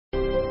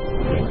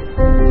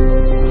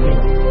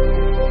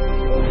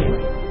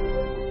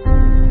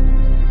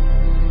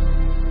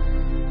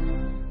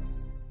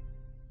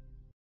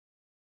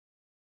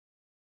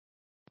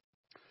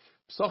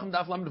Psachim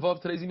Daf Lamed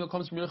Vav. Today's email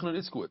comes from Yochanan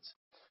Itzkowitz.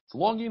 It's a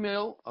long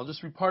email. I'll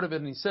just read part of it.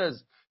 And he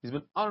says he's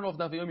been on and off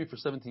Daf Yomi for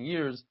 17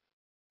 years,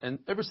 and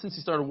ever since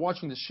he started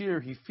watching the shir,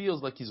 he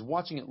feels like he's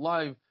watching it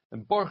live.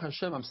 And Baruch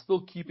Hashem, I'm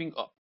still keeping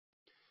up.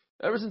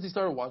 Ever since he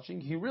started watching,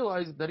 he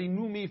realized that he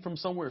knew me from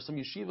somewhere, some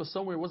yeshiva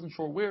somewhere, wasn't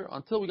sure where,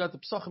 until we got to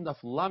Psachim Daf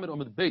Lamed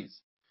Omid Beis.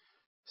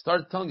 He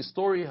started telling a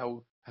story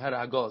how I had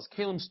a Hagalas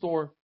Kalim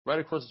store right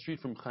across the street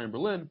from Chaim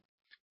Berlin.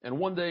 And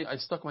one day I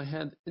stuck my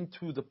hand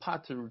into the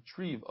pot to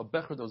retrieve a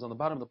becher that was on the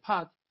bottom of the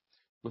pot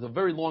with a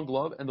very long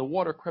glove, and the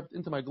water crept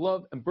into my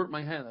glove and burnt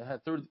my hand. I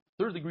had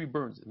third degree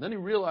burns. And then he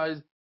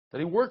realized that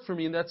he worked for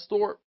me in that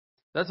store.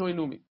 That's how he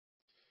knew me.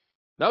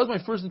 That was my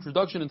first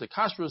introduction into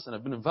kashrus, and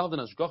I've been involved in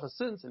hashgacha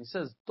since. And he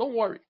says, don't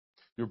worry,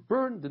 your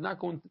burn did not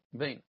go in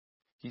vain.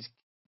 He's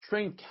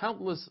trained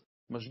countless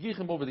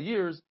mashgichim over the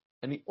years,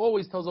 and he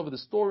always tells over the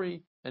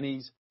story, and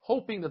he's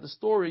hoping that the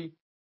story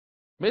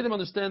made them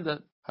understand that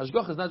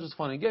hashgacha is not just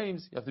fun and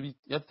games. You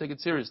have to take it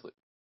seriously.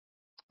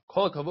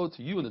 Call a kavod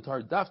to you and the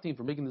entire DAF team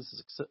for making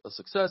this a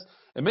success.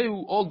 And may we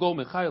all go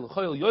mechayel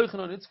l'chayel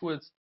Yochanan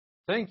Itzkowitz.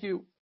 Thank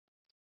you.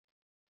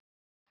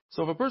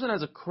 So if a person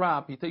has a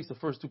crop, he takes the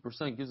first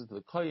 2%, gives it to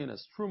the kohen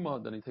as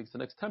truma. Then he takes the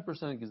next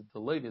 10%, gives it to the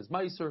levi as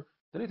meiser.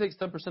 Then he takes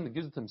 10% and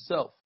gives it to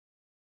himself.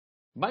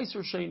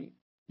 Meiser sheni.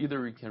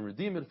 Either he can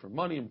redeem it for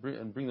money and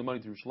bring the money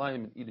to Yerushalayim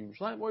and eat in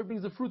Yerushalayim, or he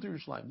brings the fruit to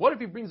Yerushalayim. What if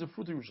he brings the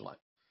fruit to Yerushalayim?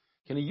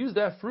 Can he use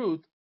that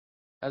fruit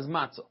as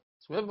matzah?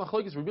 So we have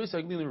machlokes Rabbi Yossi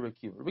Aglili and Rabbi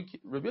Akiva.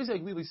 Rabbi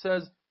Yossi Aglili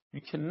says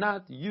you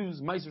cannot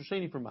use meiser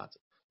sheni for matzah.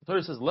 The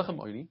Torah says lechem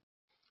oini.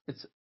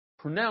 It's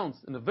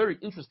pronounced in a very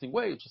interesting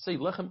way. It should say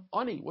lechem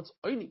ani. What's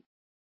oini?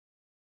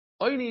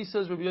 Oini,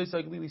 says Rabbi Yossi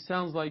Aglili,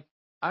 sounds like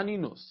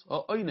aninus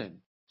or oinen,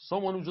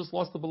 someone who just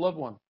lost a beloved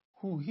one,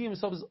 who he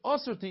himself is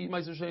usher to eat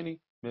meiser sheni.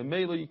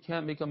 Memela, you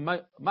can't make a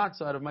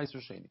matzah out of meiser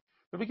sheni.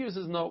 Rabbi Akiva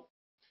says no.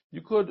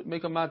 You could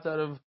make a matzah out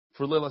of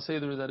for Leila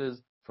Seder, that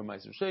is from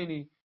meiser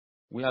sheni.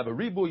 We have a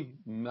ribui,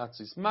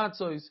 matzis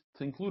matzos,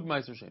 to include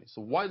meiser sheni.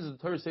 So why does the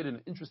Torah say it in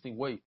an interesting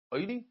way,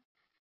 oini?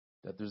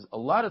 That there's a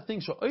lot of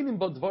things, there's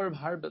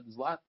a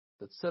lot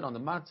that's said on the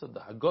matzah, the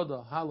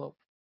Haggadah, Halo.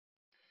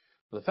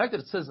 But the fact that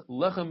it says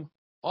lechem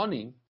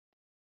ani,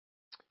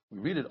 we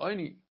read it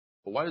oini,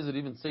 but why does it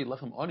even say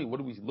lechem ani? What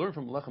do we learn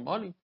from lechem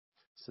ani? It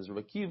says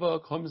Rabbi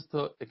Akiva comes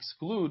to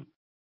exclude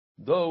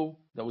dough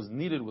that was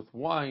kneaded with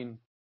wine,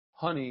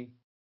 honey,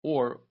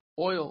 or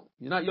oil.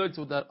 You're not yotze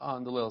with that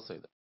on the Leil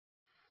Seder.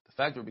 The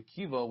fact that Rabbi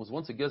Akiva was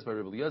once a guest by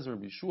Rabbi Eliezer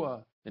and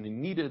Yeshua, and he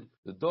kneaded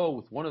the dough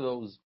with one of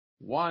those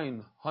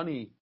wine,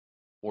 honey,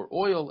 or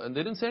oil, and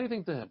they didn't say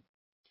anything to him.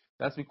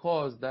 That's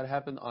because that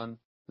happened on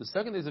the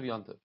second days of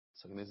Yantiv.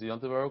 Second days of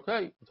Yantiv are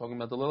okay. We're talking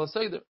about the Leil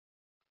Seder.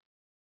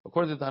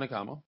 According to Tanna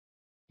Kama,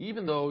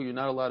 even though you're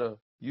not allowed to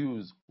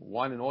use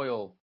wine and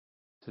oil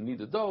to knead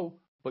the dough,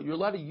 but you're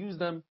allowed to use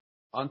them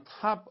on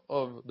top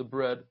of the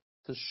bread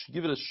to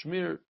give it a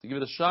shmir, to give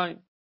it a shine.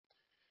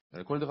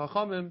 And according to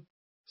Chachamim,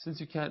 since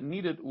you can't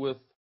knead it with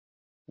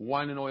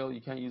wine and oil, you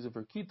can't use it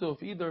for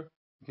kitov either.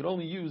 You can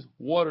only use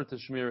water to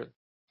shmir it.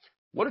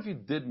 What if you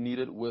did knead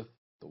it with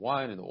the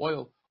wine and the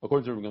oil?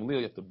 According to Rabbi Gamliel,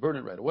 you have to burn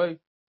it right away.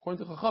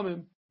 According to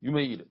Chachamim, you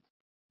may eat it.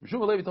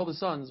 Rishon Levi told his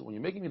sons, when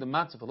you're making me the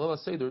matzah for Leila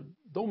Seder,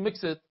 don't mix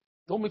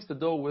the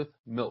dough with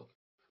milk.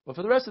 But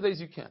for the rest of the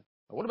days, you can.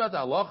 Now, what about the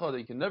halacha that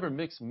you can never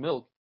mix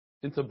milk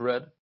into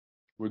bread?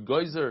 Where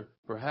geyser,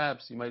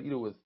 perhaps you might eat it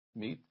with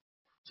meat.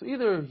 So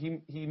either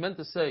he meant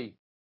to say,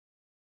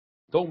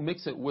 don't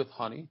mix it with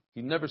honey.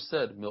 He never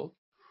said milk.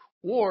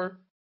 Or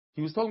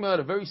he was talking about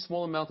a very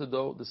small amount of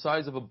dough, the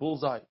size of a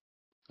bullseye.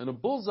 And a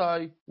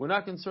bullseye, we're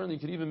not concerned you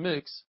could even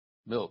mix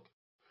milk.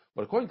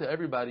 But according to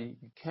everybody,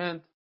 you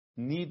can't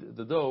knead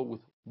the dough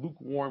with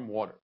lukewarm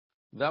water.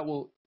 That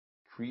will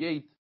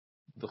create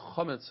the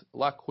chametz a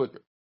lot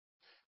quicker.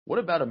 What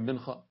about a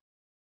mincha?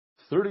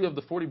 30 of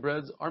the 40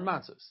 breads are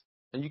matzahs,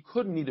 and you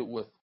could knead it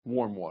with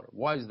warm water.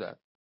 Why is that?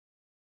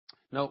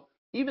 Now,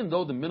 even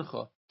though the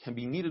mincha can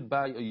be kneaded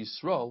by a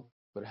Yisrael,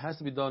 but it has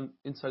to be done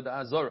inside the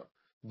Azara.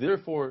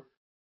 Therefore,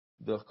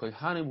 the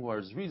kohanim who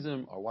are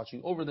zrizim are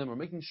watching over them, are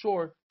making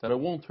sure that it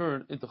won't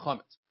turn into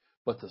chametz.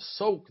 But to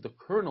soak the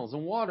kernels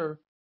in water,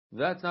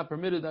 that's not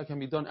permitted. That can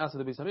be done outside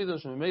the Beis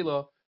Hamikdash, and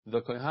Mela,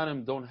 the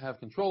kohanim don't have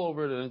control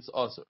over it, and it's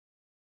aser.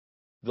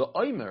 The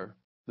oimer,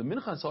 the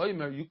minchas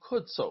oimer, you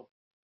could soak.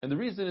 And the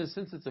reason is,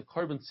 since it's a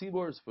carbon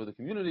tzibor for the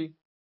community,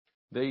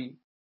 they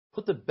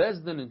put the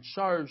bezdin in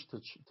charge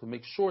to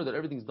make sure that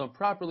everything's done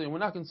properly, and we're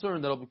not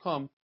concerned that it'll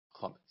become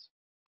chametz.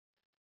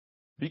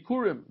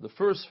 Bikurim, the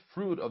first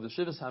fruit of the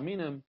Shivas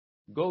Haminim,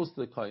 goes to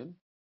the kohen.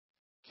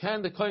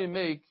 Can the kohen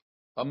make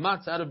a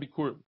matz out of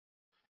bikurim?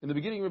 In the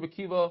beginning, Rabbi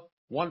Akiva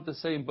wanted to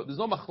say, but there's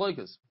no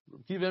machlokes.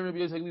 Rabbi Akiva and Rabbi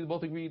Yossi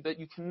both agree that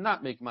you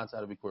cannot make matz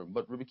out of bikurim.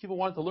 But Rabbi Akiva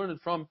wanted to learn it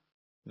from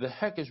the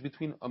hekesh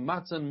between a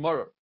matz and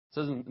marar. It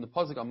says in the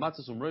pasuk, a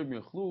matzah umrei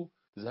miachlu.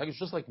 There's a hekesh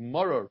just like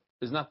marar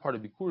is not part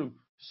of bikurim,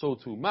 so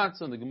too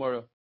matzah, and the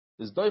Gemara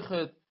is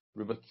doichet.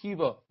 Rabbi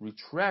Akiva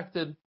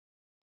retracted.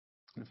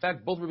 In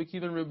fact, both Rabbi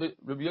Akiva and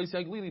Rabbi Yossi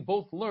Aglili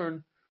both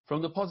learn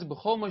from the pasuk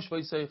b'chol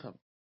ma'shvei seichem.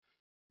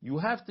 You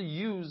have to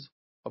use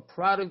a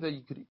product that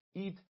you could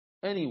eat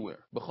anywhere.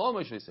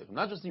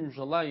 Not just in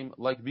Yerushalayim,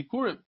 like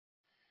Bikurim.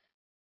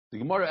 The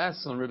Gemara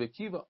asks on Rebbe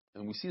Akiva,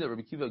 and we see that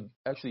Rebbe Akiva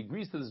actually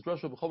agrees to this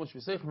drasha.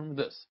 Remember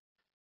this.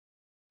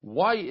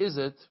 Why is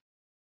it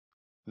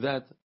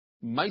that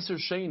Meiser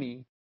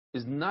Sheni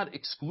is not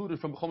excluded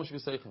from B'chol Moshe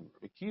V'seichem?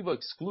 Rebbe Akiva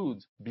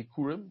excludes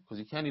Bikurim, because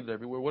you can't eat it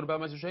everywhere. What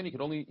about Meiser Sheni? You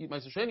can only eat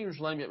Meiser Sheni in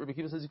Yerushalayim, yet Rebbe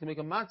Akiva says you can make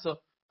a matzah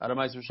out of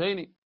Meiser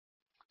Sheni.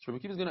 So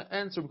Rebbe Akiva is going to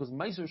answer because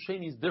Meiser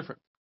Sheni is different.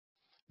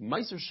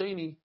 Meiser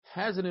Sheni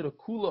has in it a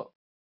kula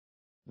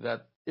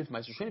that if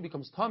Meiser Sheni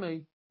becomes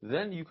Tameh,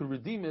 then you can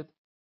redeem it.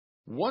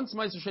 Once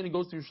Meiser Sheni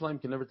goes to Yerushalayim, you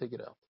can never take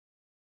it out.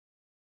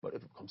 But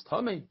if it becomes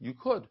Tameh, you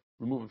could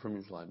remove it from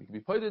Yerushalayim. You can be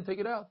paid and take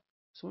it out.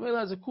 So Mela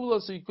has a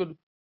kula, so you could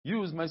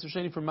use Meiser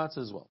Sheni for matzah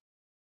as well.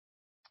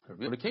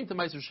 When it came to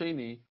Meiser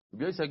Sheni,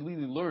 Rabbi Yossi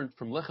Haglili learned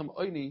from Lechem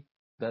Oini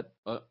that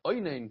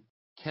Oinen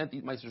can't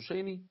eat Meiser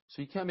Sheni,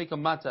 so you can't make a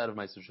matzah out of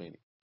Meiser Sheni.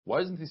 Why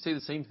doesn't he say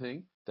the same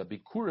thing? That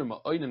Bikurim,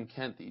 Oinen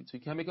can't eat, so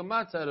you can't make a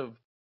matzah out of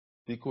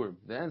Bikurim.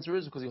 The answer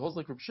is because he holds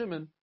like Reb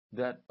Shimon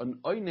that an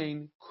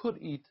Oinen could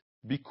eat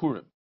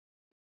Bikurim.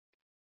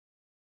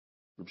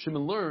 Reb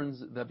Shimon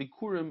learns that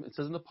Bikurim, it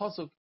says in the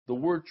Pasuk, the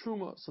word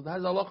Truma, so that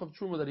has a halach of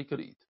Truma that he could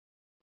eat.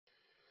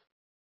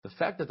 The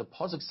fact that the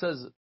Pasuk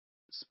says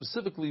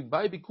specifically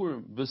by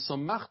Bikurim,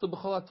 V'samachta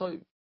b'chol ha'tov,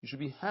 you should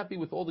be happy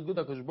with all the good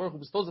that HaKadosh Baruch Hu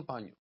bestows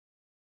upon you.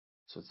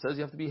 So it says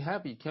you have to be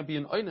happy, you can't be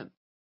an Oinen.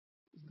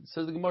 It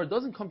says the Gemara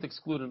doesn't come to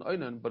exclude an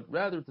Oinen, but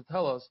rather to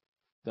tell us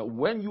that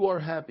when you are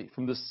happy,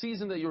 from the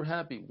season that you're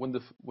happy, when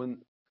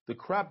the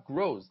crop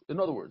grows, in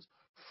other words,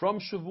 from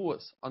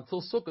Shavuos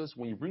until Sukkot,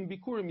 when you bring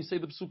Bikurim, you say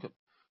the Psukim.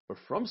 But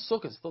from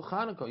Sukkot till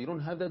Chanukah, you don't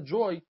have that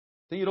joy,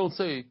 then you don't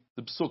say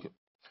the Psukim.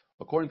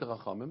 According to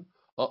Chachamim,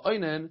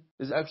 Oinen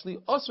is actually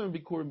Asr in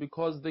Bikurim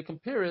because they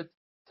compare it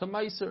to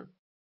Meiser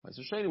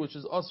Sheni, which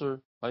is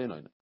Asr by an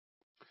Oinen.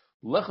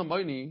 Lechem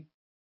Oini,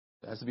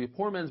 it has to be a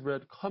poor man's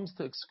bread, comes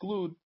to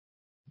exclude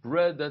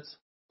bread that's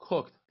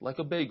cooked, like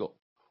a bagel,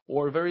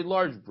 or a very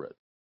large bread.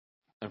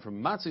 And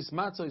from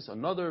matzos,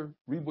 another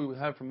riboy we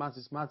have from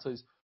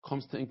matzos,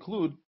 comes to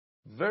include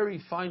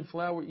very fine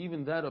flour,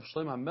 even that of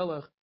Shlomo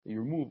HaMelech, that you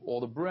remove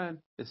all the bran,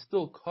 it's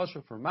still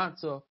kosher for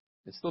matzah,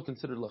 it's still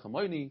considered lechem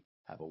oini.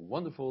 Have a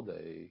wonderful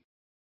day.